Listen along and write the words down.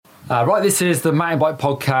Right, this is the Mountain Bike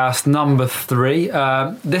Podcast number 3.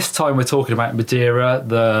 This time we're talking about Madeira,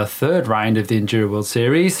 the third round of the Enduro World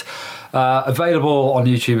Series. Available on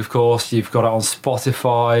YouTube, of course. You've got it on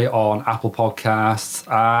Spotify, on Apple Podcasts,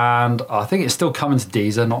 and I think it's still coming to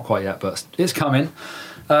Deezer. Not quite yet, but it's coming.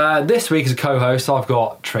 This week as a co-host, I've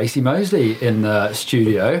got Tracy Moseley in the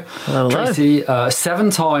studio. Hello. Tracy,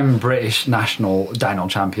 7-time British national downhill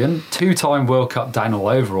champion, 2-time World Cup downhill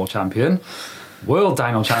overall champion, World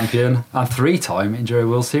Downhill Champion, and 3-time Enduro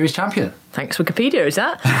World Series champion. Thanks, Wikipedia, is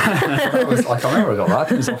that? I can't remember where I got that. I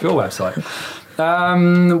think it's off your website.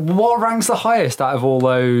 What ranks the highest out of all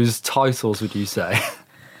those titles, would you say?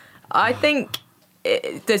 I think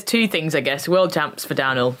there's two things, I guess. World champs for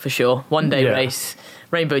downhill, for sure. One-day race.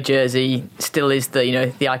 Rainbow jersey still is the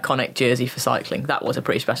iconic jersey for cycling. That was a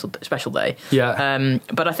pretty special day. Yeah.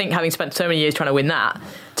 But I think having spent so many years trying to win that,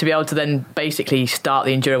 to be able to then basically start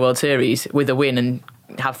the Enduro World Series with a win and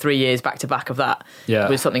have 3 years back to back of that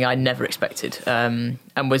was something I never expected, and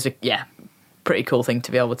was a pretty cool thing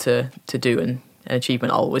to be able to do, and an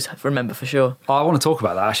achievement I'll always remember for sure. I want to talk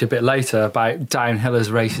about that actually a bit later, about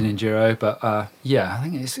downhillers racing enduro, but I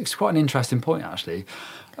think it's quite an interesting point actually.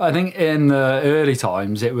 I think in the early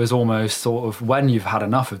times it was almost sort of when you've had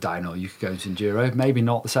enough of downhill you could go into enduro. Maybe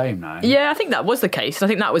not the same now. Yeah, I think that was the case. I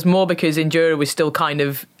think that was more because enduro was still kind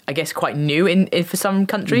of, I guess, quite new in for some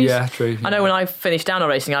countries. Yeah, true. I know when I finished downhill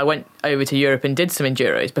racing, I went over to Europe and did some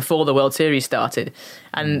enduros before the World Series started.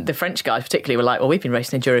 And the French guys particularly were like, well, we've been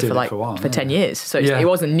racing enduro for 10 years. So it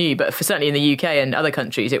wasn't new, but certainly in the UK and other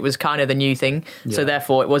countries, it was kind of the new thing. Yeah. So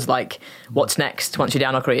therefore it was like, what's next once your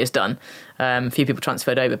downhill career is done? A few people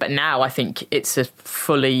transferred over. But now I think it's a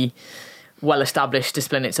fully well-established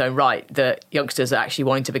discipline in its own right that youngsters are actually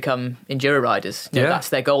wanting to become enduro riders. That's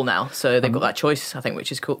their goal now. So they've got that choice, I think,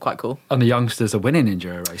 which is quite cool. And the youngsters are winning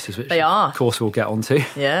enduro races, which they are. Of course we'll get onto.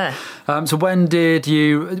 Yeah. So when did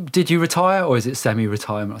you retire, or is it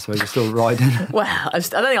semi-retirement? I suppose you're still riding. Well, I don't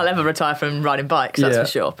think I'll ever retire from riding bikes, that's for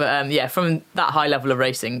sure. But from that high level of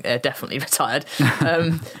racing, definitely retired.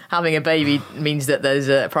 Having a baby means that there's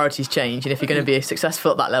priorities change, and if you're going to be successful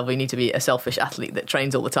at that level, you need to be a selfish athlete that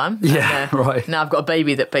trains all the time. Yeah. Right. Now I've got a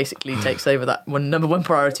baby that basically takes over that number one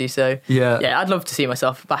priority. So I'd love to see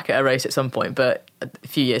myself back at a race at some point, but a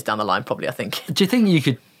few years down the line, probably. I think. Do you think you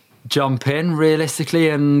could jump in realistically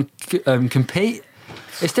and compete?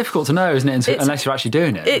 It's difficult to know, isn't it, unless you're actually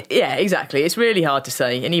doing it? Yeah, exactly. It's really hard to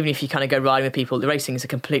say. And even if you kind of go riding with people, the racing is a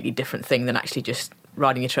completely different thing than actually just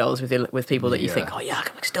riding your trails with people that you think, I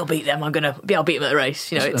can still beat them. I'll beat them at the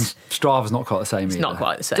race. It's Strava's not quite the same. It's either. not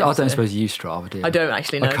quite the same. I don't suppose you use Strava, do you? I don't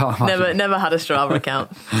actually know. Never had a Strava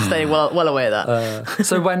account. Stay well away of that.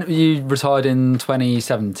 So when you retired in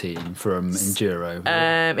 2017 from Enduro?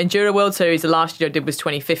 Enduro World Series, the last year I did was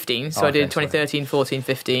 2015. So I did 2013, 14,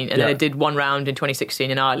 15, and then I did one round in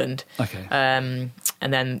 2016 in Ireland. Okay. And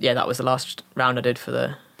then that was the last round I did for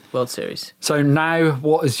the World Series. So now,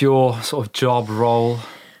 what is your sort of job role?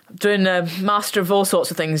 Doing a master of all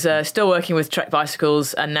sorts of things. Still working with Trek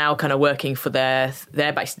bicycles, and now kind of working for their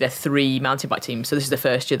 3 mountain bike teams. So this is the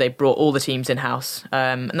first year they brought all the teams in house,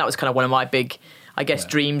 and that was kind of one of my big, I guess,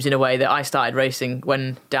 dreams in a way, that I started racing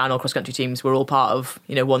when downhill cross country teams were all part of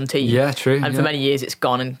one team. Yeah, true. And for many years it's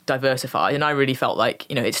gone and diversified, and I really felt like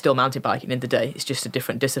it's still mountain biking in the day. It's just a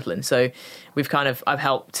different discipline. So I've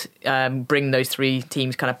helped bring those 3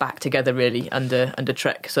 teams kind of back together really under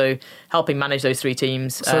Trek. So helping manage those 3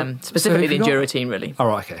 teams, specifically the Enduro team really. Oh,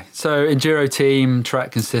 right, okay. So Enduro team,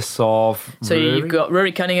 Trek consists of you've got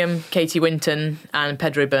Rory Cunningham, Katie Winton and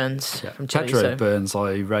Pedro Burns from Chile. Pedro Burns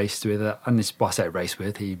I raced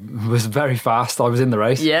with, he was very fast. I was in the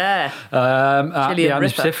race. Yeah. At the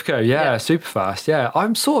Andes Pacifico, super fast. Yeah,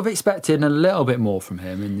 I'm sort of expecting a little bit more from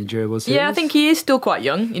him in the Enduro World Series. Yeah, I think he is still quite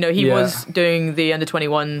young. He was doing the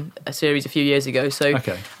under-21 series a few years ago, so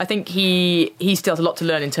I think he still has a lot to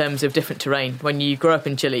learn in terms of different terrain. When you grow up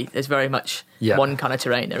in Chile, there's very much one kind of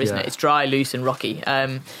terrain there, isn't it? It's dry, loose and rocky.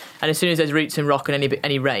 And as soon as there's roots and rock and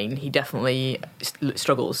any rain, he definitely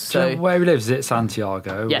struggles. So do you know where he lives? Is it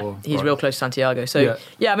Santiago? Yeah, he's real close to Santiago. So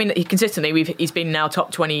I mean, he's been now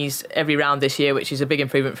top 20s every round this year, which is a big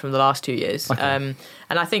improvement from the last 2 years. And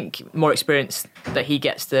I think more experience that he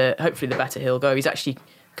gets, hopefully the better he'll go. He's actually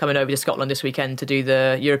coming over to Scotland this weekend to do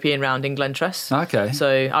the European round in Glentress. Okay.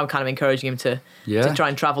 So I'm kind of encouraging him to try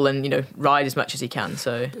and travel and ride as much as he can.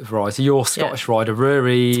 So your Scottish rider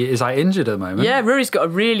Rory is injured at the moment. Yeah, Rory's got a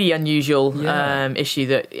really unusual issue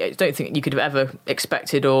that I don't think you could have ever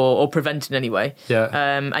expected or prevented in any way.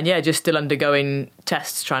 And just still undergoing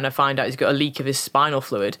tests trying to find out. He's got a leak of his spinal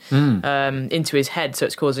fluid into his head, so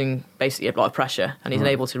it's causing basically a lot of pressure, and he's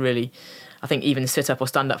unable to really I think, even sit up or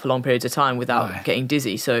stand up for long periods of time without getting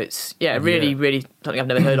dizzy. So it's really something I've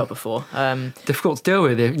never heard of before. Difficult to deal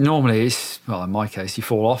with. Normally, it's, well, in my case, you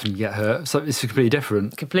fall off and you get hurt. So it's completely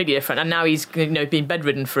different. Completely different. And now he's been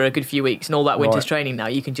bedridden for a good few weeks, and all that winter's training now,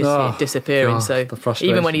 you can just see it disappearing. So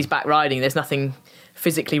even when he's back riding, there's nothing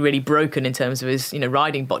physically really broken in terms of his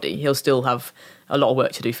riding body. He'll still have a lot of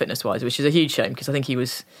work to do fitness wise, which is a huge shame, because I think he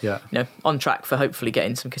was on track for hopefully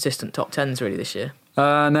getting some consistent top 10s really this year.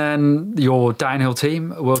 And then your downhill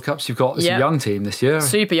team, World Cups, you've got a young team this year.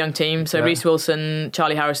 Super young team. So Reece Wilson,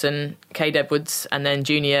 Charlie Harrison, Cade Edwards, and then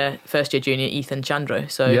first year junior, Ethan Chandro.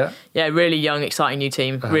 So really young, exciting new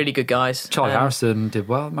team. Really good guys. Charlie Harrison did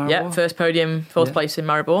well at Maribor. Yeah, first podium, fourth place in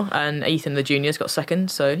Maribor. And Ethan, the junior's got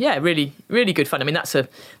second. So really, really good fun. I mean, that's a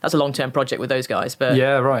long-term project with those guys. But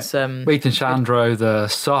Ethan Chandro, the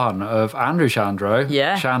son of Andrew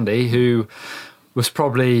Chandro, Shandy, who was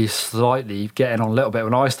probably slightly getting on a little bit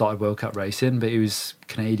when I started World Cup racing, but he was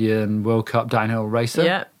Canadian World Cup downhill racer.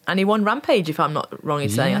 Yeah, and he won Rampage, if I'm not wrong in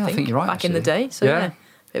saying. I think you're right, back in the day. So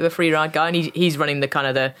bit of a free ride guy, and he's running the kind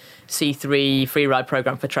of the C3 free ride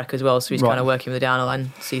program for Trek as well, so he's kind of working with the downhill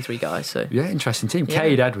and C3 guys. So interesting team.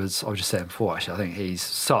 Cade Edwards, I was just saying before, actually, I think he's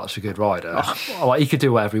such a good rider. Like, he could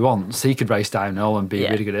do whatever he wants. He could race downhill and be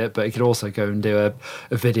really good at it, but he could also go and do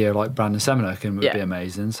a video like Brandon Semenuk, and would be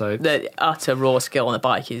amazing. So the utter raw skill on the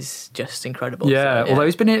bike is just incredible. Although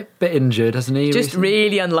he's been a bit injured, hasn't he? Just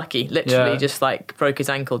really unlucky. Literally, just like broke his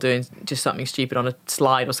ankle doing just something stupid on a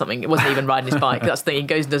slide or something. It wasn't even riding his bike. That's the thing. He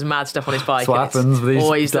goes and does mad stuff on his bike. That's what happens with these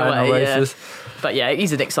always downhill races. But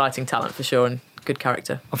he's an exciting talent for sure, and good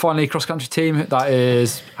character. And finally, cross-country team, that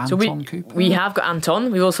is Anton Cooper. We have got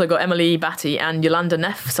Anton. We've also got Emily Batty and Yolanda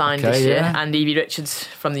Neff signed this year, and Evie Richards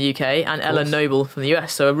from the UK, and Ella Noble from the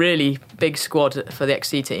US. So a really big squad for the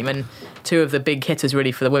XC team, and two of the big hitters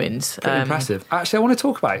really for the women's. Pretty impressive. Actually, I want to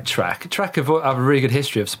talk about Trek. Trek have a really good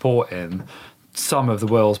history of supporting some of the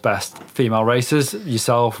world's best female racers.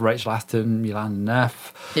 Yourself, Rachel Atherton, Yolanda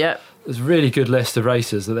Neff. Yeah. There's a really good list of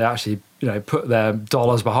racers that they actually put their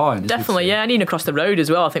dollars behind. Definitely, and even across the road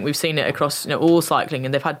as well. I think we've seen it across all cycling,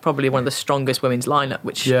 and they've had probably one of the strongest women's lineup,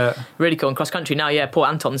 which really cool. And cross country now, poor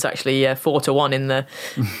Anton's actually 4-1 in the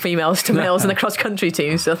females to males in the cross country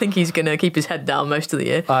team. So I think he's going to keep his head down most of the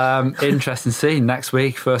year. Interesting to see next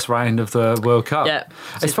week, first round of the World Cup. Yeah,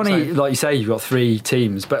 it's funny, like you say, you've got three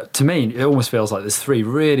teams, but to me, it almost feels like there's three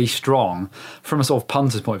really strong, from a sort of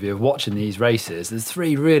punter's point of view of watching these races. There's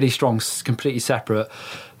three really strong, completely separate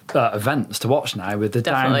events to watch now, with the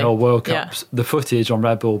downhill World Cups, the footage on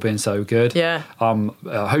Red Bull being so good. I'm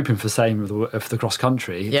hoping for the same of the cross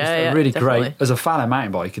country. Really great. As a fan of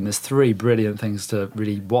mountain biking, there's three brilliant things to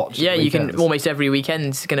really watch. You can almost every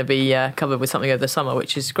weekend's going to be covered with something over the summer,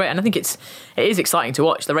 which is great. And I think it is exciting to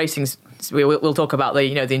watch. The racing's, we'll talk about the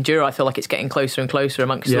the enduro. I feel like it's getting closer and closer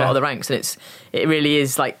amongst a lot of the ranks, and it really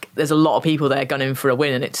is like there's a lot of people there gunning for a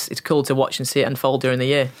win, and it's cool to watch and see it unfold during the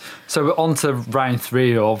year. So we're on to round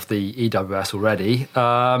 3 of the EWS already.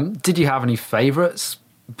 Did you have any favourites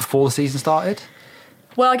before the season started?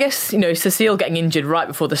 Well, I guess, Cecile getting injured right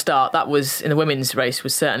before the start, that was, in the women's race,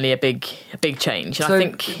 was certainly a big change. And so I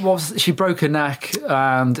think she broke her neck,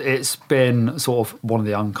 and it's been sort of one of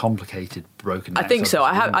the uncomplicated broken necks. I think so.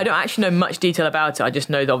 I don't actually know much detail about it. I just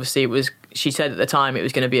know that obviously she said at the time it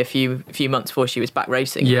was going to be a few months before she was back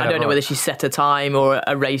racing. I don't know whether she set a time or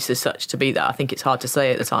a race as such to be that. I think it's hard to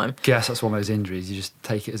say at the time. I guess that's one of those injuries. You just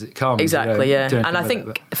take it as it comes. Exactly, And I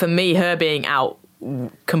think for me, her being out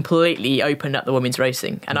completely opened up the women's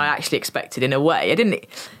racing, and I actually expected, in a way, I didn't.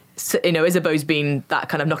 Isabeau's been that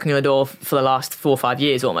kind of knocking on the door for the last 4 or 5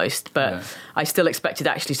 years almost, but I still expected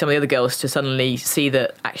actually some of the other girls to suddenly see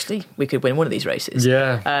that actually we could win one of these races.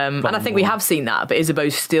 And I think we have seen that, but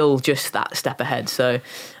Isabeau's still just that step ahead. So,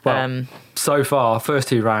 so far, first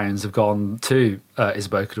 2 rounds have gone to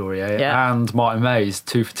Isabeau Coudurier and Martin Mays,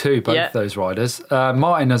 2 for 2, both those riders.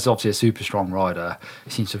 Martin is obviously a super strong rider.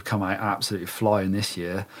 He seems to have come out absolutely flying this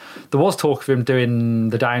year. There was talk of him doing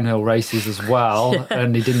the downhill races as well,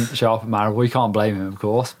 and he didn't show up at Maribor. You can't blame him, of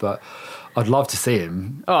course, but I'd love to see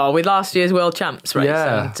him. Oh, with last year's World Champs race.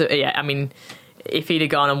 I mean, if he'd have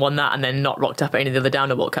gone and won that and then not rocked up at any of the other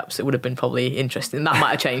downhill World Cups, it would have been probably interesting. That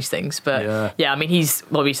might have changed things. But I mean, he's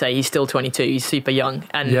still 22. He's super young,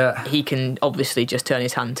 and he can obviously just turn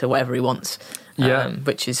his hand to whatever he wants.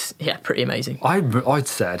 Which is pretty amazing. I'd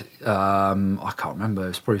said I can't remember, it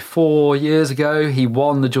was probably 4 years ago, he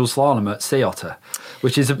won the dual slalom at Sea Otter,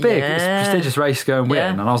 which is a big prestigious race to go and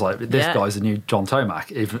win, and I was like, this guy's the new John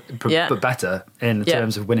Tomac, but better in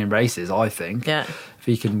terms of winning races, I think. If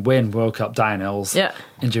he can win World Cup downhills,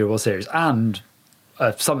 Enduro World Series, and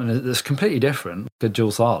something that's completely different, the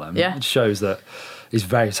dual slalom. Yeah. It shows that he's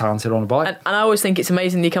very talented on a bike. And I always think it's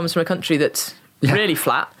amazing he comes from a country that's really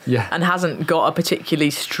flat and hasn't got a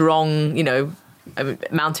particularly strong,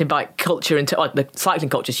 mountain bike culture. The cycling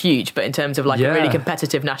culture is huge, but in terms of a really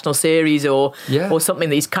competitive national series or something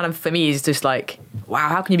that he's kind of, for me, is just like, wow,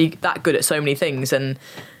 how can you be that good at so many things and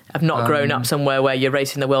have not grown up somewhere where you're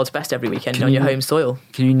racing the world's best every weekend on your home soil?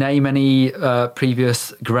 Can you name any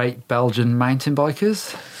previous great Belgian mountain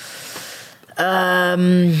bikers?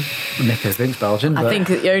 Nico thinks Belgian. I think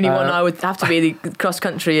the only one I would have to be the cross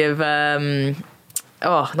country of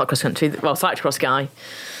not cross country, cyclocross guy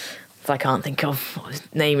that I can't think of. His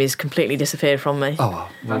name is completely disappeared from me.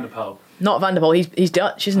 Van der Poel. Not Van der Poel. He's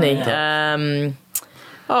Dutch, isn't he? Yeah.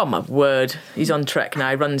 Oh my word! He's on Trek now.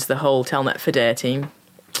 He runs the whole Telnet Fidere team.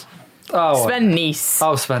 Sven Nys.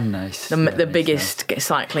 Sven Nys. The biggest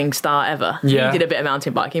cycling star ever. Yeah. He did a bit of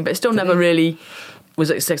mountain biking, but still never really was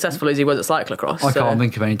as successful as he was at cyclocross. I can't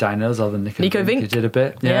think of any downhills other than Nico Vink. He did a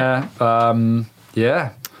bit. Yeah.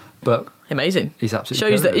 But amazing. He's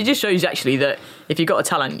absolutely it just shows actually that if you've got a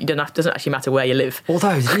talent, it doesn't actually matter where you live.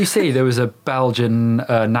 Although, did you see there was a Belgian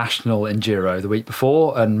national enduro the week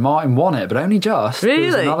before, and Martin won it, but only just. Really?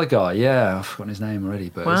 There was another guy. Yeah, I've forgotten his name already,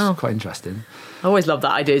 but it was quite interesting. I always love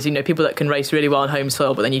that idea. Is, people that can race really well on home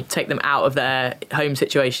soil, but then you take them out of their home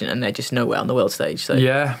situation and they're just nowhere on the world stage. So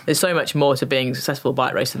there's so much more to being a successful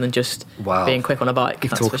bike racer than just being quick on a bike. You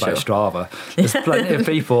can talk about Strava. There's plenty of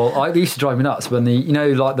people. It used to drive me nuts when the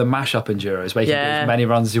mashup enduros where you can do as many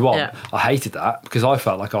runs as you want. Yeah. I hated that because I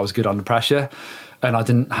felt like I was good under pressure and I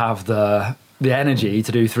didn't have the energy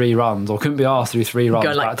to do 3 runs, or couldn't be asked to do 3 runs.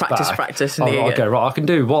 Going back to back. practice. I'll go, right, I can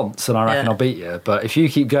do once and I reckon I'll beat you. But if you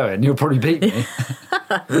keep going, you'll probably beat me.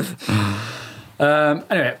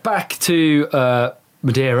 Anyway, back to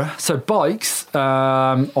Madeira. So bikes,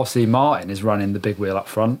 obviously Martin is running the big wheel up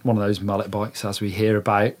front, one of those mullet bikes as we hear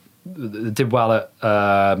about. Did well at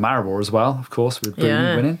Madeira as well, of course, with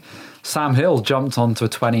Bruni winning. Sam Hill jumped onto a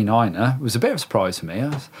 29er. It was a bit of a surprise for me.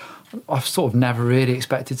 I've sort of never really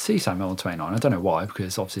expected to see Sam Hill on 29. I don't know why,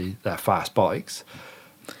 because obviously they're fast bikes.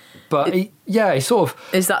 But he sort of...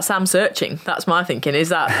 Is that Sam searching? That's my thinking. Is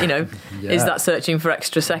that, is that searching for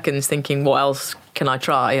extra seconds, thinking what else can I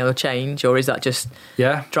try or change? Or is that just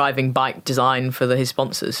driving bike design for his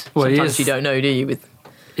sponsors? Well, sometimes you don't know, do you?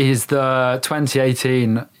 He's the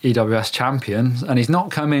 2018 EWS champion, and he's not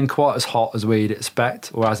come in quite as hot as we'd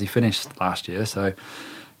expect, or as he finished last year. So...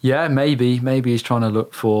 yeah, maybe he's trying to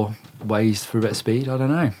look for ways for a bit of speed. I don't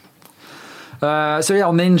know.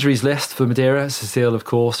 On the injuries list for Madeira, Cecile, of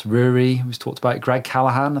course, Rory, we've talked about. Greg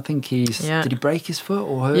Callahan, I think did he break his foot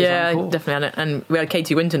or hurt his ankle? Yeah, definitely had it. And we had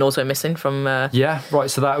Katie Winton also missing from... so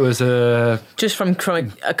that was... just from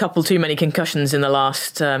a couple too many concussions in the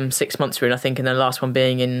last 6 months, really, I think, and the last one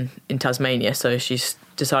being in Tasmania, so she's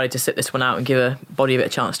decided to sit this one out and give her body a bit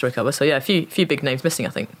of chance to recover. So, a few big names missing, I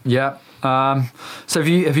think. Yeah. So have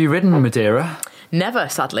you ridden Madeira? Never,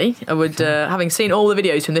 sadly. I would, having seen all the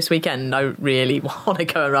videos from this weekend, I really want to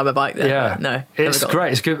go and ride a bike there. Yeah, no, it's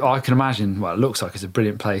great. It's good. I can imagine. Well, it looks like it's a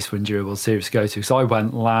brilliant place for Enduro World Series to go to. Because I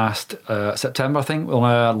went last September, I think, on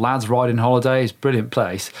a lads' riding holiday. It's a brilliant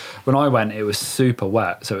place. When I went, it was super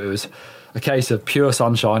wet, so it was a case of pure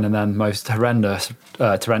sunshine and then most horrendous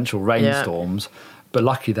torrential rainstorms. But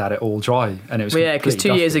luckily they had it all dry, and it was because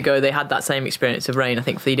 2 years ago they had that same experience of rain. I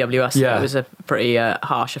think for the EWS, it was a pretty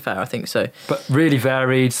harsh affair. I think so. But really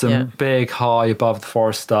varied, some big, high above the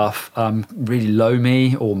forest stuff, really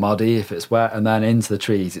loamy or muddy if it's wet, and then into the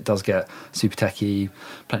trees it does get super techy,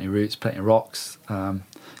 plenty of roots, plenty of rocks. But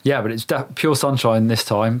it's pure sunshine this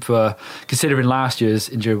time. For considering last year's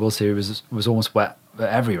Enduro World Series was almost wet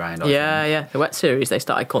every round. The wet series they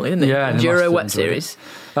started calling, didn't they? Enduro Wet Series.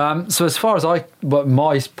 So as far as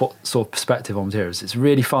my sort of perspective on Madeira is, it's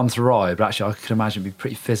really fun to ride, but actually I can imagine it'd be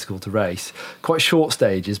pretty physical to race. Quite short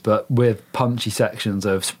stages, but with punchy sections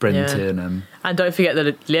of sprinting and don't forget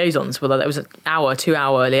the liaisons. Well, there was an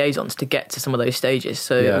 2-hour liaisons to get to some of those stages.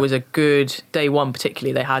 So it was a good day one,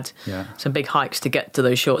 particularly. They had some big hikes to get to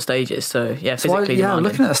those short stages. So physically demanding.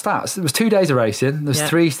 Looking at the stats, it was 2 days of racing. There's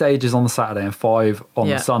 3 stages on the Saturday and 5 on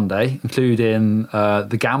the Sunday, including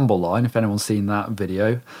the Gamble line. If anyone's seen that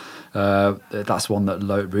video. That's one that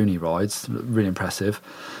Rooney rides, really impressive.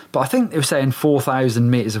 But I think they were saying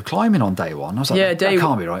 4,000 metres of climbing on day one. I was like, that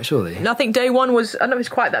can't be right, surely. No, I think day one was, I don't know if it's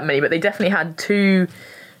quite that many, but they definitely had 2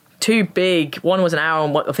 two big. One was an hour,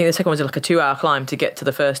 and I think the second one was like a 2-hour climb to get to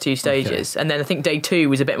the first two stages. And then I think day 2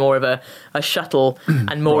 was a bit more of a shuttle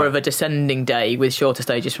and more of a descending day with shorter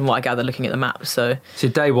stages, from what I gather looking at the map. So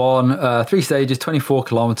day 1, 3 stages, 24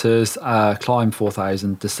 kilometres, climb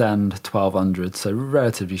 4,000, descend 1,200. So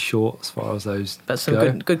relatively short as far as those. That's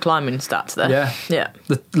some good climbing stats there. Yeah.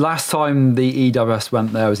 The last time the EWS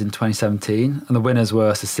went there was in 2017, and the winners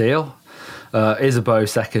were Cecile, Isabeau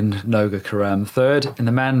second, Noga Carême third. In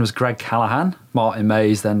the men was Greg Callahan, Martin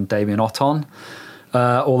Mays, then Damien Otton.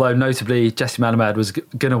 Although notably Jesse Melamed was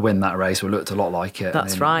going to win that race, or looked a lot like it.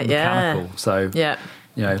 That's right, mechanical. yeah.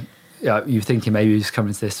 So, you're thinking maybe he's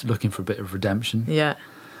coming to this looking for a bit of redemption. Yeah.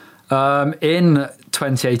 In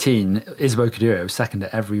 2018, Isabeau Cadiro was second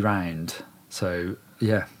at every round. So,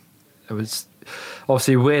 yeah, it was...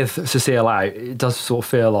 Obviously, with Cecile out, it does sort of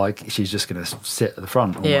feel like she's just going to sit at the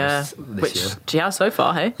front almost this year. She has so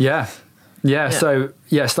far, hey? Yeah. So,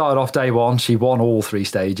 started off day 1. She won all 3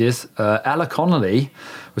 stages. Ella Connolly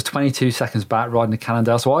was 22 seconds back riding the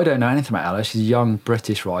Cannondale. So I don't know anything about Ella. She's a young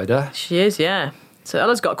British rider. She is, yeah. So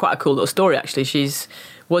Ella's got quite a cool little story, actually.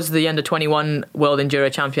 Was the under-21 World Enduro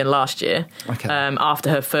champion last year, after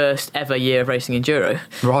her first ever year of racing Enduro.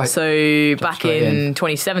 Right. So back in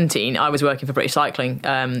 2017, I was working for British Cycling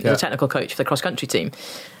as a technical coach for the cross-country team.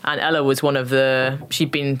 And Ella was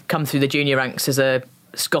she'd come through the junior ranks as a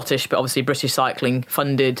Scottish, but obviously British Cycling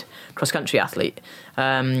funded cross-country athlete.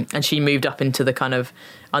 And she moved up into the kind of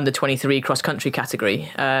under-23 cross-country category.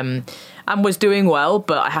 And was doing well,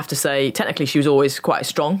 but I have to say, technically she was always quite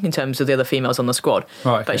strong in terms of the other females on the squad.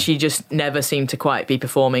 Right, but she just never seemed to quite be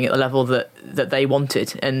performing at the level that they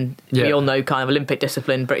wanted. And we all know kind of Olympic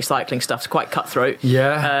discipline, British cycling stuff's quite cutthroat.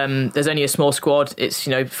 Yeah. There's only a small squad. It's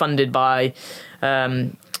funded by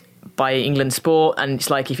England Sport, and it's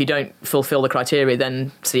like if you don't fulfil the criteria,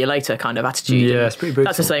 then see you later kind of attitude. Yeah, it's pretty brutal.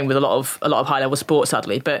 That's the same with a lot of high level sports,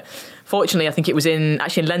 sadly. But fortunately, I think it was in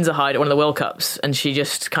Lenzerheide at one of the World Cups, and she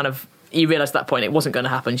just kind of, you realised at that point it wasn't going to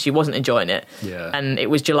happen. She wasn't enjoying it. Yeah. And it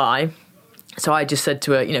was July. So I just said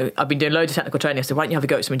to her, I've been doing loads of technical training. I said, why don't you have a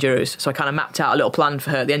go at some Enduros? So I kind of mapped out a little plan for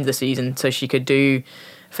her at the end of the season so she could do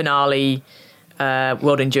finale,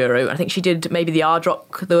 World Enduro. I think she did maybe the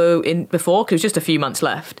Ardrock before, because it was just a few months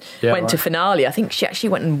left. Went to finale. I think she actually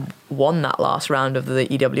went and won that last round of the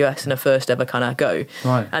EWS in her first ever kind of go.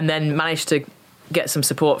 Right. And then managed to get some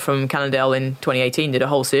support from Cannondale in 2018, did a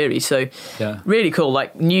whole series. So really cool,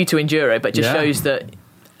 like new to Enduro, but just shows that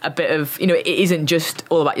a bit of, it isn't just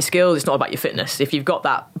all about your skills, it's not about your fitness. If you've got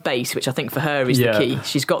that base, which I think for her is the key,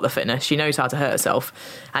 she's got the fitness, she knows how to hurt herself,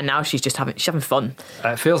 and now she's having fun.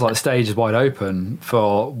 It feels like the stage is wide open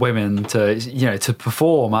for women to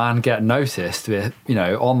perform and get noticed,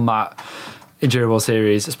 on that Enduro World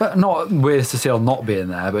Series, not with Cecile not being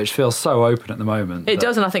there, but it feels so open at the moment. It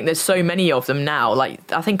does, and I think there's so many of them now.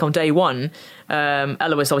 Like, I think on day 1,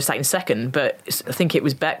 Ella was obviously taking second, but I think it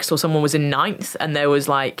was Bex or someone was in 9th, and there was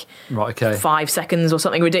 5 seconds or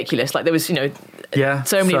something ridiculous. Like there was, so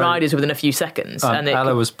many riders within a few seconds. And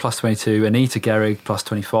Ella was plus 22, Anita Gehrig plus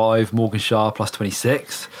 25, Morgan Shaw plus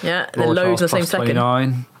 26. Yeah, and then loads in the same second.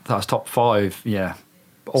 29. That was top 5, yeah.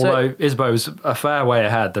 Although Isabeau was a fair way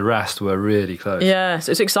ahead, the rest were really close. Yeah,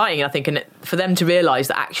 so it's exciting, I think, and for them to realise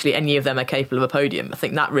that actually any of them are capable of a podium, I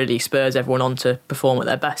think that really spurs everyone on to perform at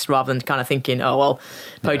their best, rather than kind of thinking,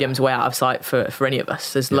 podium's way out of sight for any of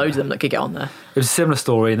us. There's loads of them that could get on there. It was a similar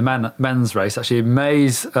story in the men's race, actually.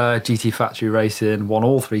 Mays GT Factory Racing won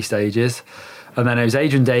all 3 stages. And then it was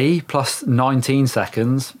Adrian Day plus 19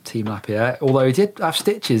 seconds, Team Lapierre, although he did have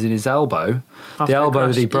stitches in his elbow. The elbow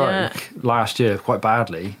that he broke last year quite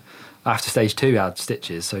badly. After stage 2 he had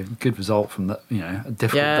stitches, so good result from a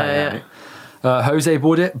difficult day out. Jose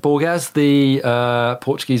Borges, the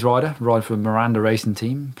Portuguese rider for Miranda Racing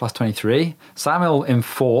Team, plus 23. Samuel in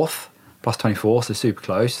 4th, plus 24, so super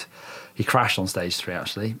close. He crashed on stage 3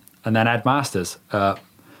 actually. And then Ed Masters,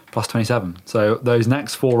 plus 27. So those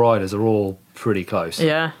next 4 riders are all pretty close.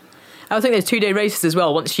 Yeah. I think there's 2-day races as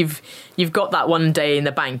well. Once you've got that one day in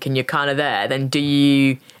the bank and you're kind of there, then do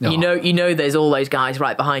you know there's all those guys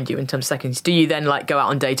right behind you in terms of seconds. Do you then go out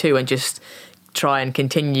on day 2 and just try and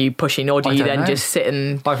continue pushing, or do you then just sit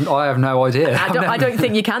and... I have no idea. I don't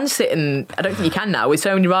think you can sit and... I don't think you can now with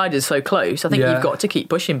so many riders so close. I think you've got to keep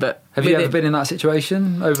pushing, but... Have you ever been in that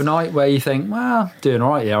situation overnight where you think, well, doing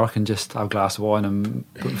all right, I can just have a glass of wine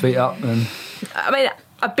and put my feet up and... I mean...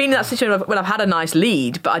 I've been in that situation when I've had a nice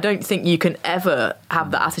lead, but I don't think you can ever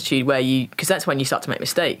have that attitude where because that's when you start to make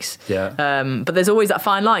mistakes. Yeah. But there's always that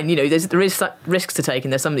fine line. There is risks to take,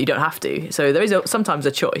 and there's some that you don't have to. So there is sometimes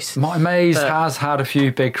a choice. Martin Mays has had a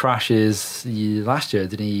few big crashes last year,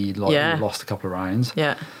 didn't he? He lost a couple of rounds.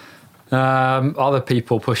 Yeah. Other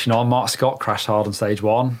people pushing on. Mark Scott crashed hard on stage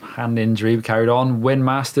 1, hand injury, but carried on. Win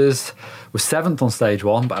Masters was 7th on stage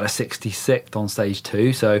 1, but had a 66th on stage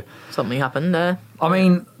 2. So something happened there. I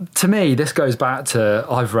mean, to me, this goes back to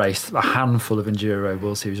I've raced a handful of Enduro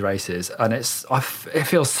World Series races, and it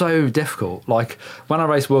feels so difficult. Like when I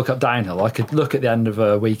race World Cup downhill, I could look at the end of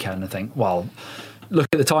a weekend and think, well, look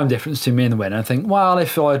at the time difference between me and the winner and think, well,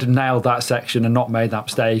 if I'd nailed that section and not made that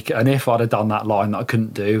mistake, and if I'd have done that line that I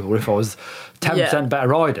couldn't do, or if I was 10% better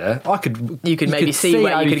rider, you could maybe see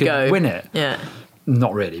where you could go, win it. Yeah.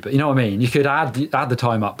 Not really, but you know what I mean? You could add the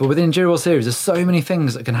time up. But with the Enduro World Series, there's so many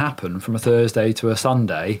things that can happen from a Thursday to a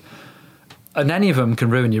Sunday, and any of them can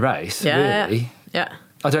ruin your race, really. Yeah.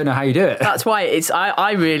 I don't know how you do it. That's why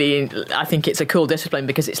I think it's a cool discipline,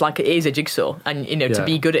 because it's like it is a jigsaw, and to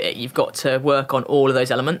be good at it, you've got to work on all of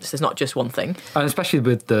those elements. There's not just one thing. And especially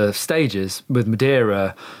with the stages, with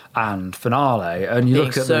Madeira and Finale, and you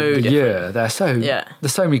look at the year, there's so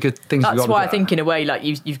many good things. That's why I think in a way, like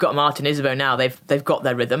you've got Martin Isabeau now, they've got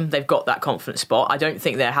their rhythm, they've got that confident spot. I don't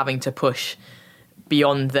think they're having to push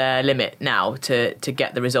beyond their limit now to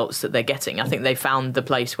get the results that they're getting. I think they found the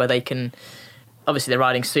place where they can. Obviously, they're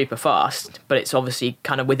riding super fast, but it's obviously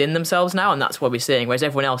kind of within themselves now, and that's what we're seeing, whereas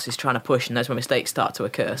everyone else is trying to push, and that's when mistakes start to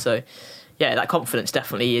occur. So, yeah, that confidence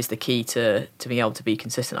definitely is the key to being able to be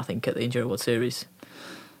consistent, I think, at the Enduro World Series.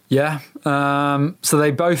 Yeah. So they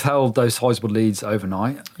both held those sizable leads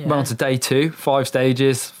overnight. Yeah. Went on to day 2, 5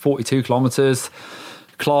 stages, 42 kilometres.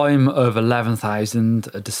 Climb of 11,000,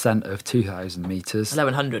 a descent of 2,000 metres.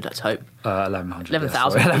 1,100, let's hope. 11,000.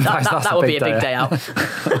 11,000. That would be a big day out.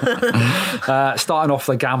 Starting off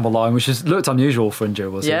the gamble line, which looked unusual for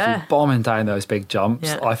Enduro World Series. Yeah. Bombing down those big jumps.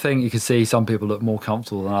 Yeah. I think you could see some people look more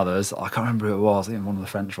comfortable than others. I can't remember who it was. I think one of the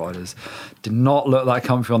French riders did not look that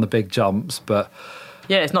comfy on the big jumps, but...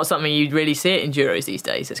 Yeah, it's not something you'd really see at Enduros these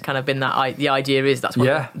days. It's kind of been that the idea is that's one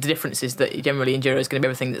of the difference is that generally Enduro is going to be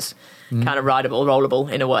everything that's kind of rideable,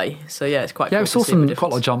 rollable in a way. So yeah, it's quite cool. Yeah, we saw quite a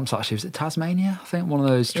lot of jumps actually. Was it Tasmania? I think one of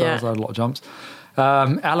those trails had a lot of jumps.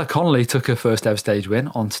 Ella Connolly took her first ever stage win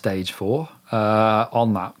on stage 4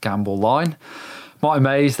 on that gamble line. Martin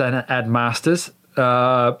Mays then Ed Masters.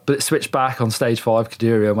 But it switched back on stage 5.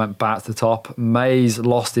 Caduria went back to the top. Mays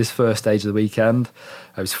lost his first stage of the weekend.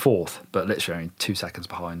 It was 4th, but literally only 2 seconds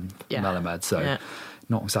behind Melamed. So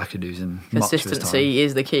not exactly losing much of his time. Consistency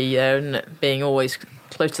is the key there, and being always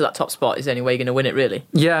close to that top spot is the only way you're going to win it, really.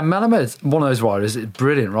 Yeah, Melamed's one of those riders. He's a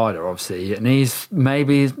brilliant rider, obviously, and he's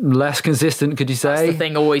maybe less consistent, could you say? That's the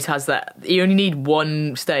thing, always has that. You only need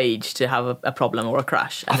one stage to have a problem or a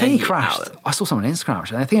crash. I think he crashed. I saw someone on Instagram,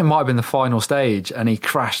 actually. I think it might have been the final stage, and he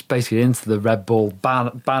crashed basically into the Red Bull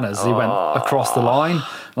banners. He went across the line,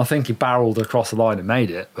 and I think he barreled across the line and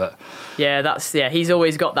made it. But he's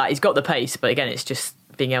always got that. He's got the pace, but again, it's just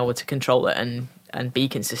being able to control it and be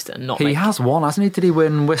consistent and not He has won, hasn't he? Did he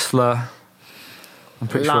win Whistler? I'm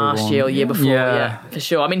pretty sure last year or year before, yeah, for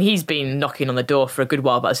sure. I mean, he's been knocking on the door for a good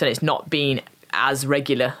while, but I said it's not been as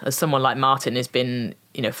regular as someone like Martin has been.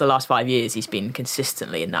 For the last 5 years, he's been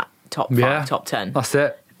consistently in that top 5, top 10. That's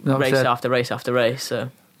it. Race after race after race.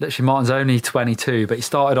 So literally, Martin's only 22, but he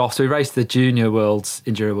started off. So he raced the Junior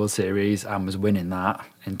Enduro World Series and was winning that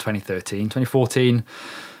in 2013, 2014.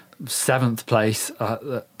 7th place at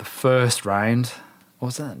the first round. What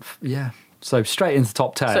was that? Yeah. So straight into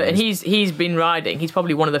top 10. So, and he's been riding. He's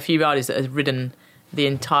probably one of the few riders that has ridden the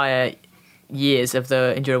entire years of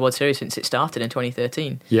the Enduro World Series since it started in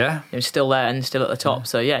 2013. Yeah. He's still there and still at the top. Yeah.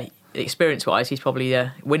 So yeah, experience-wise, he's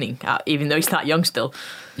probably winning, even though he's that young still.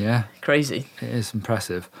 Yeah. Crazy. It is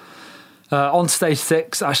impressive. On stage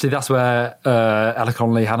 6, actually, that's where Ella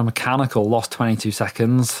Connolly had a mechanical, lost 22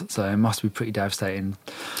 seconds, so it must be pretty devastating.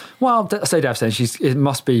 Well, I say devastating. She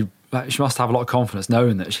must have a lot of confidence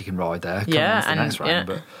knowing that she can ride there. Coming into the next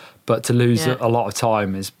round, but to lose a lot of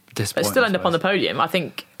time is disappointing. But still end up on the podium. I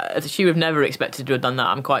think she would have never expected to have done that.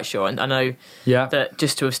 I'm quite sure, and I know that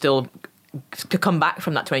just to have still to come back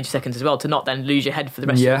from that 22 seconds as well, to not then lose your head for the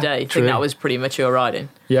rest of the day. I think that was pretty mature riding.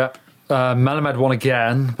 Yeah. Melamed won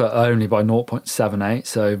again, but only by 0.78,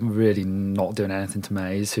 so really not doing anything to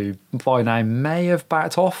Mays, who by now may have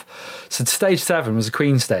backed off. So stage 7 was a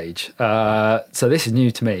Queen stage. So this is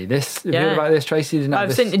new to me. Have you heard about this, Tracy?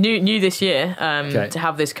 I've seen new this year to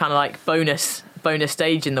have this kind of like bonus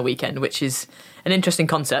stage in the weekend, which is an interesting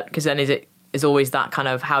concept, because then is always that kind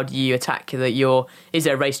of, how do you attack is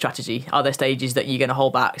there a race strategy? Are there stages that you're going to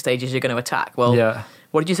hold back, stages you're going to attack? Well,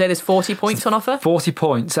 What did you say? There's 40 points on offer? 40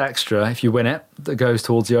 points extra if you win it that goes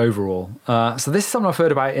towards the overall. So this is something I've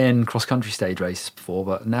heard about in cross-country stage races before,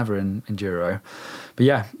 but never in Enduro. But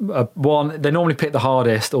yeah, they normally pick the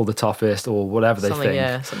hardest or the toughest or whatever they think.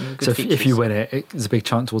 Yeah, some good so features. if you win it, it's a big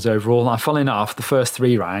chunk towards the overall. And funnily enough, the first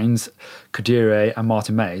 3 rounds, Kadire and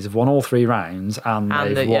Martin Mays have won all 3 rounds and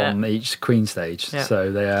they've won each Queen stage. Yeah.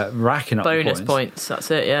 So they're racking up bonus the points.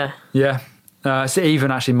 That's it, yeah. Yeah. So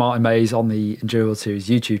even actually Martin Mays on the Enduro World Series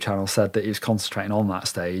YouTube channel said that he was concentrating on that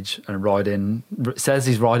stage and says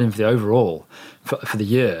he's riding for the overall for the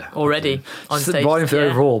year. Already on stage. Riding for the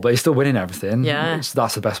overall, but he's still winning everything. Yeah.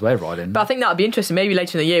 That's the best way of riding. But I think that would be interesting. Maybe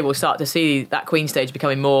later in the year we'll start to see that Queen stage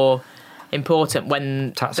becoming more important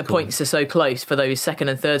when the points are so close for those second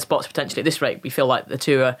and third spots potentially. At this rate, we feel like the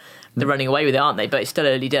two they're running away with it, aren't they? But it's still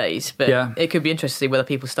early days. But it could be interesting to see whether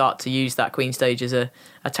people start to use that Queen stage as a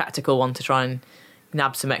tactical one to try and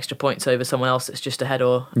nab some extra points over someone else that's just ahead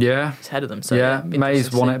or ahead of them. So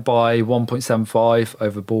Mays won it by 1.75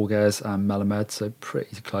 over Borges and Melamed, so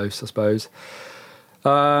pretty close, I suppose.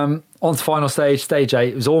 On to the final stage, stage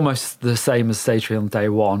 8, it was almost the same as stage 3 on day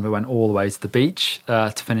 1. We went all the way to the beach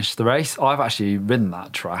to finish the race. I've actually ridden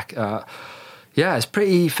that track. It's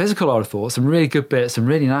pretty physical, I would have thought. Some really good bits, some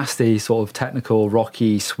really nasty sort of technical,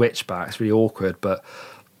 rocky switchbacks, really awkward, but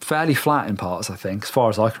fairly flat in parts, I think, as far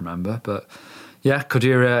as I can remember. But yeah,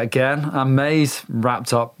 Kadira again, and Mays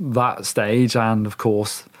wrapped up that stage and, of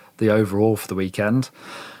course, the overall for the weekend.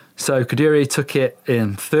 So Kadiri took it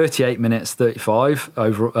in 38 minutes 35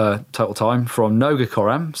 over total time from Noga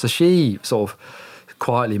Korem. So she sort of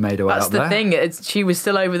quietly made her way up there. That's the thing. She was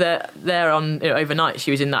still over there on overnight.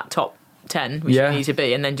 She was in that top 10, which she needs to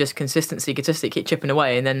be, and then just consistency, keep chipping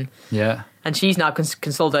away, and then and she's now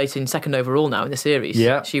consolidating second overall now in the series.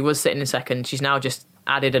 Yeah, she was sitting in second. She's now just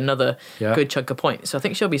added another good chunk of points. So I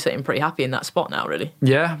think she'll be sitting pretty happy in that spot now, really.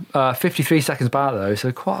 Yeah, 53 seconds back though,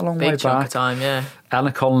 so quite a long way back. Big chunk of time, yeah.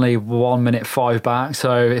 Anna Connolly 1 minute 5 back.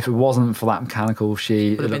 So if it wasn't for that mechanical,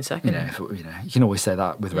 she would have been second. You can always say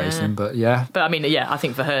that with racing, but But I mean, I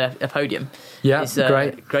think for her a podium is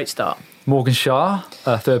great start. Morgan Shah,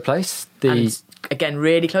 third place. And again,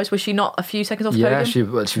 really close. Was she not a few seconds off the podium?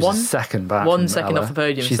 Yeah, she was second back. 1 second off the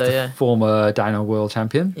podium. She's the former Downhill World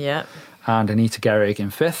Champion. Yeah. And Anita Gehrig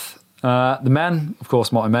in 5th. The men, of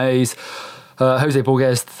course, Martin Mays, Jose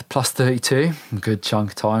Borges plus 32. Good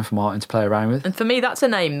chunk of time for Martin to play around with. And for me, that's a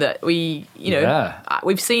name that we've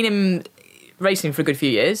seen him racing for a good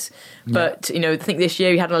few years. But, I think this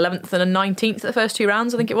year he had an 11th and a 19th at the first 2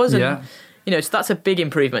 rounds, I think it was. And, so that's a big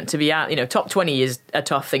improvement to be out. Top 20 is a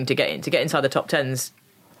tough thing to get in. To get inside the top 10's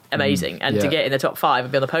amazing, and to get in the top 5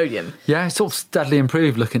 and be on the podium. Yeah, it's sort of steadily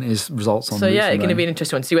improved looking at his results on. So it's going to be an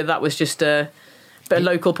interesting one to see whether that was just a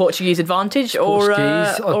local Portuguese advantage, or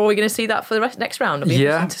are we going to see that for the next round? It'll be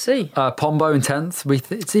interesting to see. Pombo in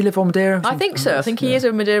 10th. Does he live on Madeira? I think so. I think he is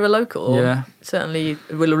a Madeira local. Certainly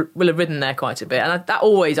will have ridden there quite a bit, and that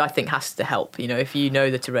always I think has to help. If you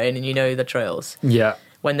know the terrain and you know the trails. Yeah.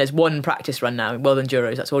 When there's one practice run now in World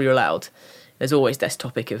Enduros, that's all you're allowed. There's always this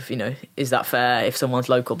topic of, is that fair if someone's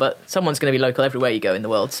local? But someone's going to be local everywhere you go in the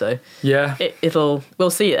world. So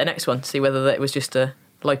we'll see at the next one, see whether it was just a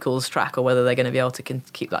locals track or whether they're going to be able to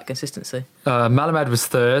keep that consistency. Malamed was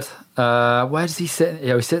 3rd. Where does he sit?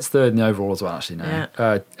 He sits 3rd in the overall as well, actually, now.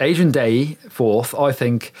 Yeah. Adrian Day, 4th. I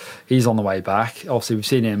think he's on the way back. Obviously, we've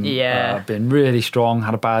seen him been really strong,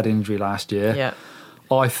 had a bad injury last year. Yeah.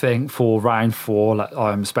 I think for round 4,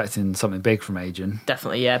 I'm expecting something big from Adrian.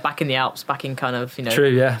 Definitely, yeah. Back in the Alps, back in kind of, True,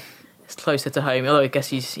 yeah. It's closer to home. Although I guess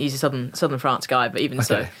he's a southern France guy, but even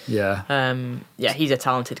so, he's a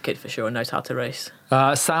talented kid for sure and knows how to race.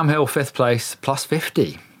 Sam Hill 5th place, plus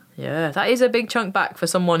 50. Yeah, that is a big chunk back for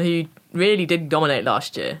someone who really did dominate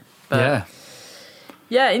last year. But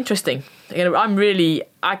interesting.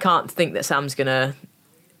 I can't think that Sam's gonna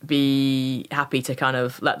be happy to kind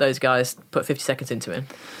of let those guys put 50 seconds into him.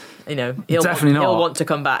 He'll want to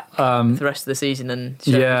come back for the rest of the season and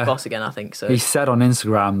show his boss again, I think. So he said on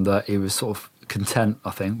Instagram that he was sort of content, I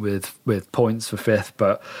think, with points for 5th,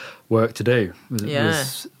 but work to do.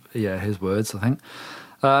 Was his words, I think.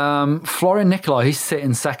 Florian Nicolai, he's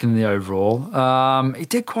sitting 2nd in the overall. He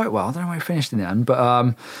did quite well. I don't know where he finished in the end,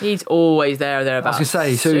 but he's always there or thereabouts. I was going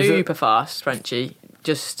to say, super fast, Frenchie.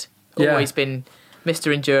 Just always been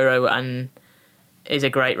Mr. Enduro and is a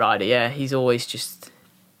great rider. Yeah, he's always just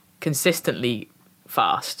consistently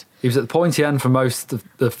fast. He was at the pointy end for most of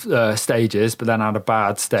the stages, but then had a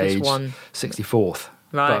bad stage, 64th.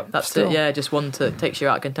 Right, that's still. It. Yeah, just one takes you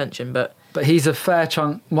out of contention. But But he's a fair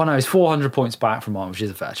chunk. Well, no, he's 400 points back from mine, which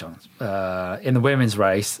is a fair chunk. In the women's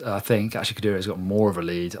race, I think actually Kaduro's got more of a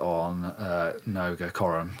lead on Noga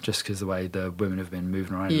Coram, just because the way the women have been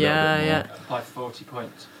moving around. Yeah. By 40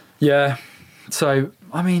 points. Yeah. So,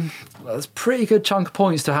 I mean, that's a pretty good chunk of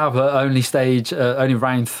points to have at only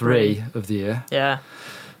round 3 of the year. Yeah.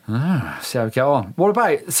 See how we get on. What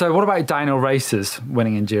about downhill racers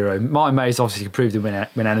winning Enduro? Martin Mays obviously can prove to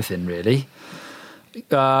win anything, really.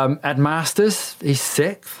 Ed Masters, he's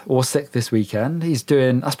sixth this weekend.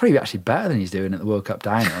 That's probably actually better than he's doing at the World Cup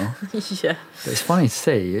Downhill. Yeah. But it's funny to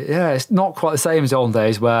see. Yeah, it's not quite the same as the old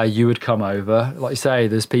days where you would come over. Like you say,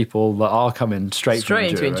 there's people that are coming straight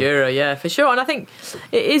into Enduro, yeah, for sure. And I think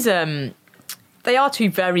it is... they are two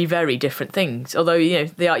very, very different things. Although, you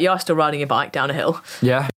are still riding a bike down a hill.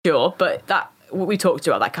 Yeah. For sure, but what we talked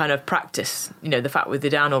about, that kind of practice, the fact with the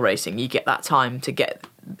downhill racing, you get that time to get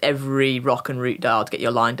every rock and route dialed, get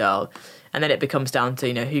your line dialed, and then it becomes down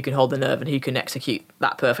to who can hold the nerve and who can execute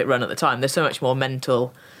that perfect run at the time. There's so much more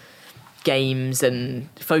mental games and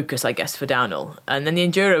focus, I guess, for downhill. And then the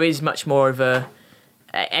enduro is much more of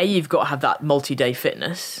you've got to have that multi-day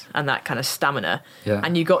fitness and that kind of stamina,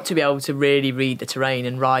 and you've got to be able to really read the terrain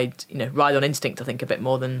and ride on instinct, I think, a bit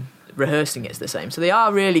more than rehearsing it's the same. So they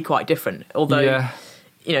are really quite different, although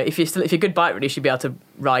if you're a good bike rider, you should be able to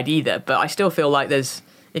ride either. But I still feel like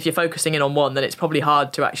if you're focusing in on one, then it's probably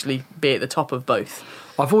hard to actually be at the top of both.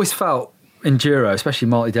 I've always felt enduro, especially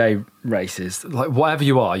multi-day races, like whatever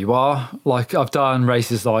you are. Like I've done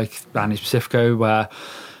races like Andy Pacifico where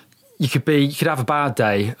you could have a bad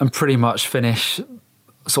day and pretty much finish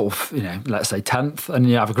sort of, let's say 10th, and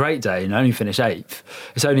you have a great day and only finish 8th.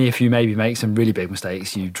 It's only if you maybe make some really big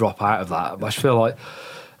mistakes you drop out of that. But I feel like...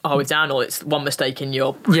 with downhill, it's one mistake in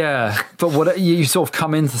your... Yeah, but you sort of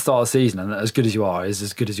come into the start of the season and as good as you are is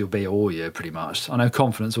as good as you'll be all year, pretty much. I know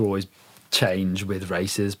confidence will always change with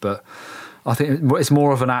races, but I think it's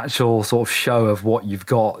more of an actual sort of show of what you've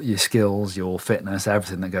got, your skills, your fitness,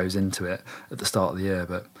 everything that goes into it at the start of the year.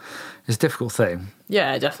 But it's a difficult thing.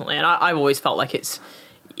 Yeah, definitely. And I've always felt like it's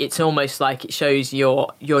almost like it shows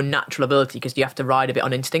your natural ability, because you have to ride a bit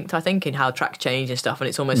on instinct, I think, in how tracks change and stuff. And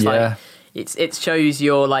it's almost like it shows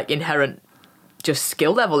your like inherent just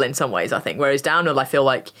skill level in some ways, I think. Whereas downhill, I feel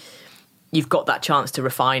like you've got that chance to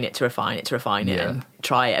refine it and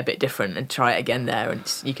try it a bit different and try it again there,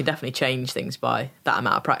 and you can definitely change things by that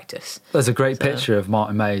amount of practice. There's a great picture of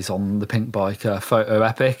Martin Mays on the pink bike, photo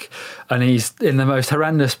epic, and he's in the most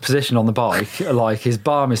horrendous position on the bike, like his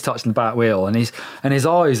bum is touching the back wheel and his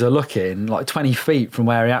eyes are looking like 20 feet from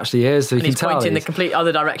where he actually is, so he's pointing the complete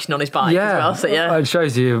other direction on his bike as well, so it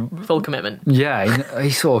shows you full commitment.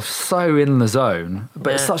 He's sort of so in the zone,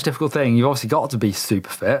 but it's such a difficult thing. You've obviously got to be super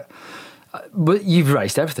fit. But you've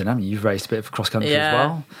raced everything, haven't you? You've raced a bit of cross country as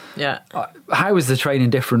well. Yeah. How is the training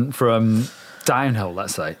different from downhill,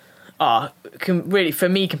 let's say? Really, for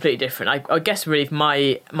me, completely different. I guess really for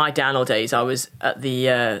my downhill days, I was at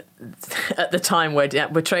the time where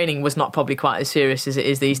training was not probably quite as serious as it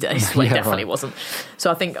is these days. It definitely wasn't.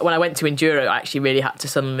 So I think when I went to enduro, I actually really had to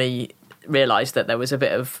suddenly realise that there was a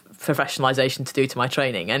bit of professionalisation to do to my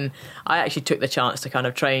training, and I actually took the chance to kind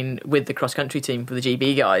of train with the cross country team for the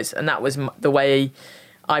GB guys, and that was the way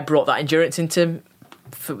I brought that endurance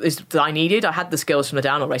that I needed. I had the skills from the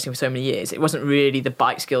downhill racing for so many years. It wasn't really the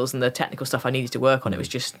bike skills and the technical stuff I needed to work on. It was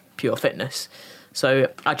just pure fitness. So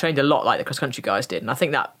I trained a lot like the cross country guys did, and I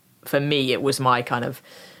think that for me it was my kind of,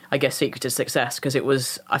 I guess, secret to success,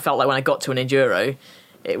 because I felt like when I got to an enduro,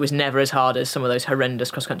 it was never as hard as some of those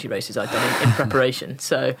horrendous cross-country races I'd done in preparation.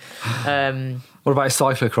 So, what about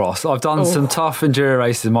cyclocross? I've done some tough enduro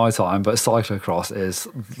races in my time, but cyclocross is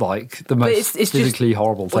like the most physically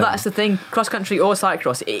horrible thing. Well, that's the thing. Cross-country or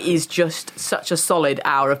cyclocross, it is just such a solid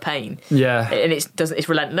hour of pain. Yeah. And it's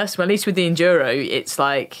relentless. Well, at least with the enduro, it's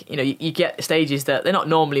like, you get stages that they're not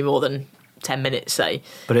normally more than 10 minutes, say.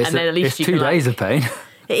 But it's 2 days of pain.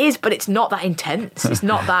 It is, but it's not that intense. It's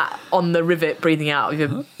not that on the rivet, breathing out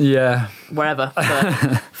of your wherever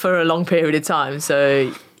for a long period of time.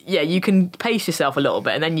 So you can pace yourself a little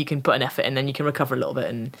bit, and then you can put an effort, and then you can recover a little bit.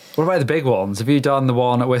 And what about the big ones? Have you done the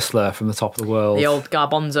one at Whistler from the top of the world? The old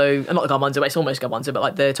Garbanzo, not Garbanzo, but it's almost Garbanzo, but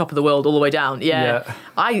like the top of the world all the way down. Yeah.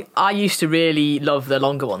 I used to really love the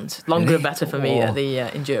longer ones. Longer and better for me at the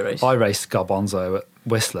Enduros. I raced Garbanzo at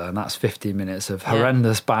Whistler, and that's 15 minutes of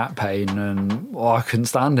horrendous back pain, and I couldn't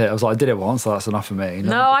stand it. I was like, I did it once, so that's enough for me.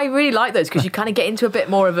 No, I really like those, because you kind of get into a bit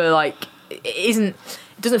more of a, like, it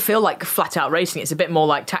doesn't feel like flat out racing. It's a bit more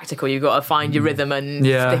like tactical. You've got to find your rhythm and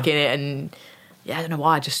stick in it, and I don't know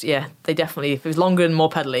why. They definitely, if it was longer and more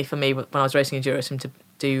pedally for me when I was racing enduro,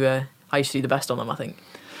 I used to do the best on them, I think.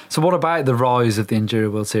 So what about the rise of the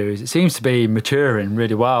Enduro World Series? It seems to be maturing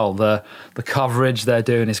really well. The coverage they're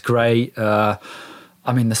doing is great. I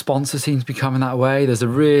mean, the sponsors seem to be coming that way. There's a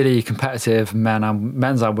really competitive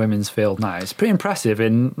men's and women's field now. It's pretty impressive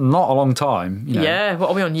in not a long time. You know. Yeah, what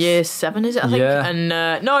are we on, year 7, is it, I think? Yeah. And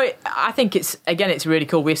I think it's really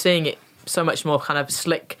cool. We're seeing it so much more kind of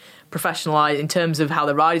slick, professionalised in terms of how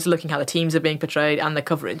the riders are looking, how the teams are being portrayed, and the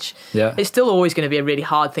coverage. Yeah. It's still always going to be a really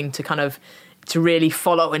hard thing to really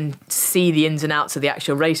follow and see the ins and outs of the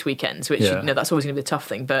actual race weekends, which, that's always going to be the tough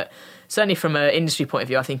thing. But certainly from an industry point of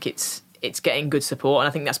view, I think it's getting good support, and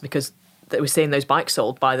I think that's because we're seeing those bikes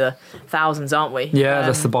sold by the thousands, aren't we? Yeah,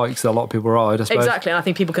 that's the bikes that a lot of people ride, I suppose. Exactly, and I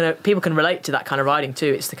think people can relate to that kind of riding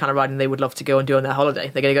too. It's the kind of riding they would love to go and do on their holiday.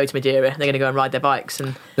 They're going to go to Madeira, they're going to go and ride their bikes,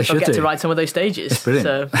 and they'll get to ride some of those stages. It's brilliant.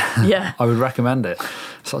 So, yeah. I would recommend it.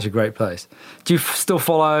 Such a great place. Do you still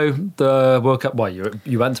follow the World Cup? Well,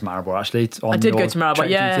 you went to Maribor, actually. I did go to Maribor,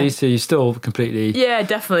 yeah. So you still completely... Yeah,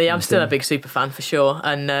 definitely. I'm still a big super fan, for sure.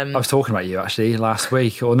 And I was talking about you, actually, last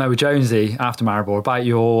week, or no, with Jonesy, after Maribor, about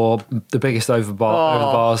the biggest over the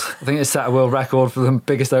bars. I think it set a world record for the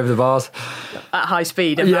biggest over the bars. At high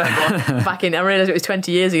speed at Maribor. Back in, I realised it was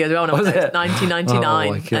 20 years ago as well. Was it?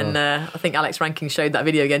 1999. And I think Alex Rankin showed that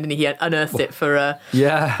video again, didn't he? He had unearthed it for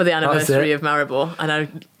the anniversary of Maribor. And I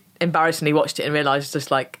embarrassingly watched it and realised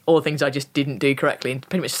just like all the things I just didn't do correctly, and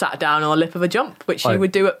pretty much sat down on the lip of a jump, which you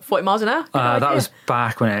would do at 40 miles an hour. That was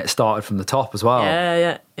back when it started from the top as well.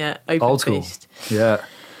 Yeah. Open old school. beast.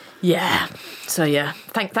 Yeah. So yeah,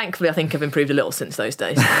 thankfully I think I've improved a little since those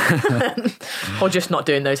days. Or just not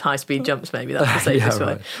doing those high speed jumps, maybe that's the safest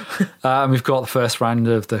way. We've got the first round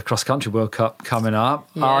of the Cross Country World Cup coming up.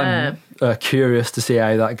 Yeah. I'm curious to see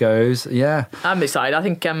how that goes. Yeah, I'm excited. I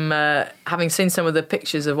think having seen some of the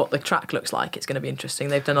pictures of what the track looks like, it's going to be interesting.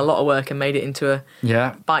 They've done a lot of work and made it into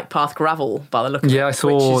a bike path gravel by the look of it. Yeah, I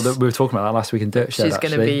saw that we were talking about that last week in Ditch. Which is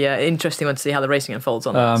going to be an interesting one to see how the racing unfolds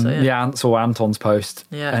on that. I saw Anton's post,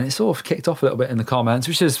 and it sort of kicked off a little bit in the comments,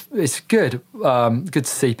 which is good. Good to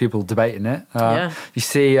see people debating it. You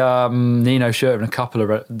see Nino Shirt in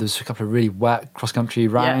there's a couple of really wet cross country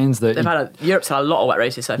rounds Europe's had a lot of wet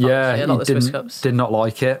races so far. Yeah, did not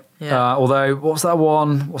like it. Yeah. Although, what was that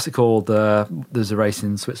one? What's it called? There's a race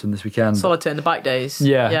in Switzerland this weekend. Solitaire in the bike days.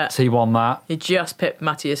 Yeah. So he won that. He just pipped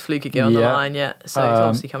Matthias Flukiger on the line, so he's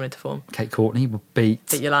obviously coming into form. Kate Courtney will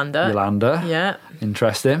beat Yolanda. Yeah.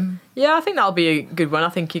 Interesting. Yeah, I think that'll be a good one. I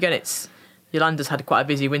think, again, Yolanda's had quite a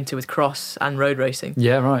busy winter with cross and road racing.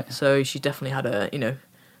 Yeah, right. So she definitely had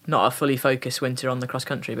not a fully focused winter on the cross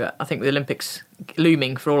country, but I think with the Olympics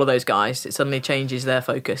looming for all of those guys, it suddenly changes their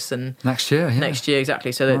focus. And next year,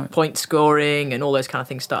 exactly. So the point scoring and all those kind of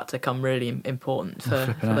things start to come really important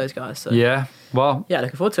for those guys. So looking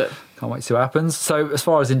forward to it. Can't wait to see what happens. So as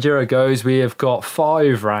far as Enduro goes, we have got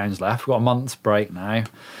 5 rounds left. We've got a month's break now.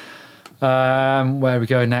 Where we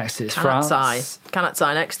go next? It's France.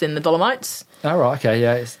 Kanatsai next in the Dolomites. Oh, right, okay,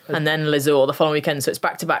 yeah. And then Lizor the following weekend, so it's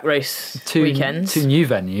back-to-back race weekends. 2 new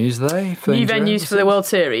venues, New venues for the World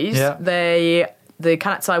Series. Yeah. The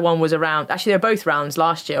Kanatsai one was around... Actually, they were both rounds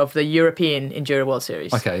last year of the European Enduro World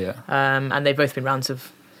Series. Okay, yeah. And they've both been rounds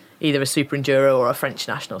of either a Super Enduro or a French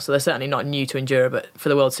National, so they're certainly not new to Enduro, but for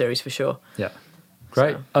the World Series for sure. Yeah,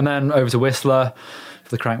 great. So. And then over to Whistler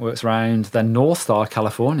for the Crankworks round, then North Star,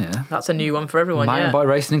 California. That's a new one for everyone, Mountain bike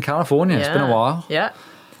racing in California. It's been a while. Yeah.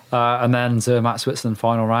 And then Zermatt, Switzerland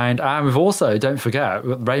final round. And we've also, don't forget,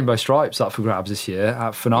 we've got Rainbow Stripes up for grabs this year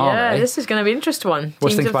at Finale. Yeah, this is going to be an interesting one. What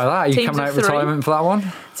do you think about that? Are you coming out of retirement for that one?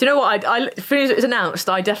 Do you know what? As soon as it was announced,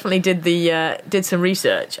 I definitely did some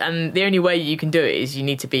research. And the only way you can do it is you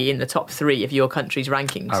need to be in the top 3 of your country's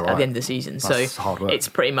rankings at the end of the season. That's so hard work. It's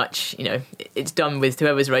pretty much, it's done with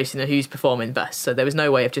whoever's racing and who's performing best. So there was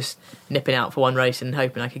no way of just nipping out for one race and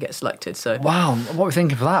hoping I could get selected. So wow, what are we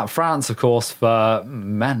thinking for that? France, of course, for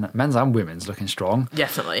men's and women's looking strong.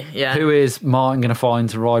 Definitely, yeah. Who is Martin going to find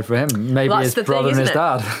to ride for him? Maybe his brother and his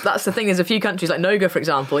dad. That's the thing. There's a few countries like Noga, for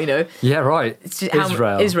example. Yeah, right.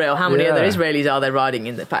 Israel. How many other Israelis are there riding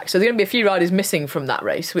in the pack? So there's going to be a few riders missing from that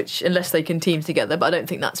race, which unless they can team together, but I don't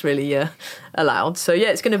think that's really allowed. So yeah,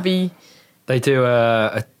 it's going to be. They do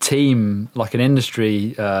a team, like an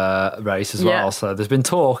industry race as well. So there's been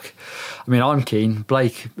talk. I mean, I'm keen.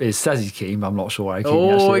 Blake says he's keen, but I'm not sure how keen he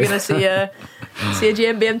actually is. We're going to see a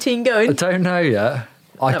GMBN team going. I don't know yet.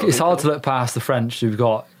 It's hard to look past the French. We've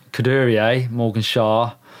got Coudurier, Morgan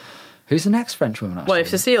Shaw. Who's the next French woman, actually? Well, if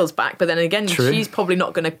Cecile's back, but then again, she's probably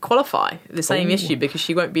not going to qualify. The same issue because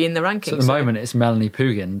she won't be in the rankings. So at the moment, it's Melanie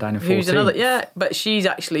Pugin down in 14th. Who's another? Yeah, but she's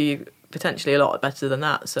actually potentially a lot better than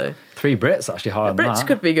that. So 3 Brits actually higher than that. Brits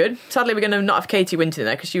could be good. Sadly, we're going to not have Katie Winton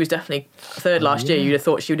there because she was definitely third last year. You'd have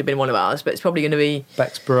thought she would have been one of ours, but it's probably going to be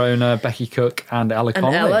Bex Barona, Becky Cook, and Ella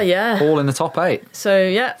Connolly. Ella, yeah, all in the top 8.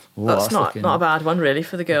 So that's not a bad one really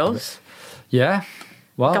for the girls. Yeah,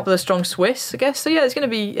 well, a couple of strong Swiss, I guess. So it's going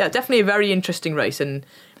to be definitely a very interesting race, and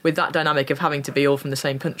with that dynamic of having to be all from the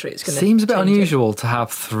same country, it's going to seems a bit unusual to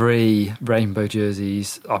have 3 rainbow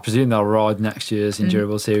jerseys. I presume they'll ride next year's Enduro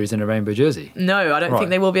World Series in a rainbow jersey. No, I don't think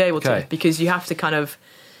they will be able to, because you have to kind of,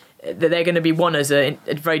 they're going to be won as a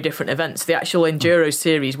very different events. The actual Enduro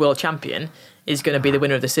Series World Champion is going to be the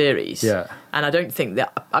winner of the series. Yeah. And I don't think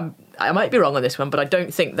that, I might be wrong on this one, but I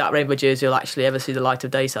don't think that rainbow jersey will actually ever see the light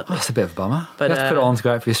of day, sadly. That's a bit of a bummer. But you have to put it on to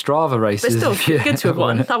go out for your Strava races. But still, good to have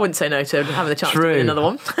won. I wouldn't say no to having the chance to win another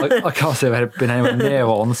one. I can't say I've been anywhere near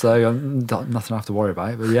one, so nothing I have to worry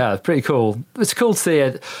about. But yeah, it's pretty cool. It's cool to see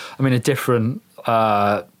a different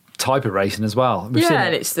type of racing as well.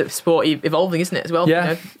 And it's the sport evolving, isn't it, as well?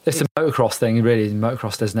 Yeah, it's a motocross thing, really.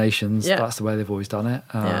 Motocross destinations, that's the way they've always done it.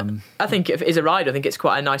 I think as a rider, I think it's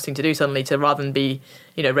quite a nice thing to do suddenly, to rather than be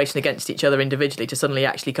racing against each other individually, to suddenly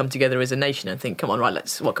actually come together as a nation and think, come on,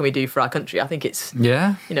 right, what can we do for our country? I think it's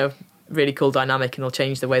really cool dynamic, and it'll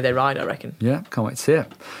change the way they ride, I reckon. Yeah, can't wait to see it.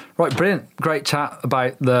 Right, brilliant. Great chat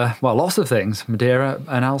about lots of things, Madeira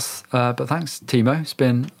and else. But thanks, Timo. It's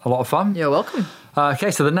been a lot of fun. You're welcome.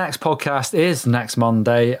 Okay, so the next podcast is next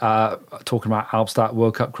Monday, talking about Albstadt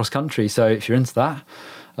World Cup cross country. So if you're into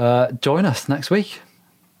that, join us next week.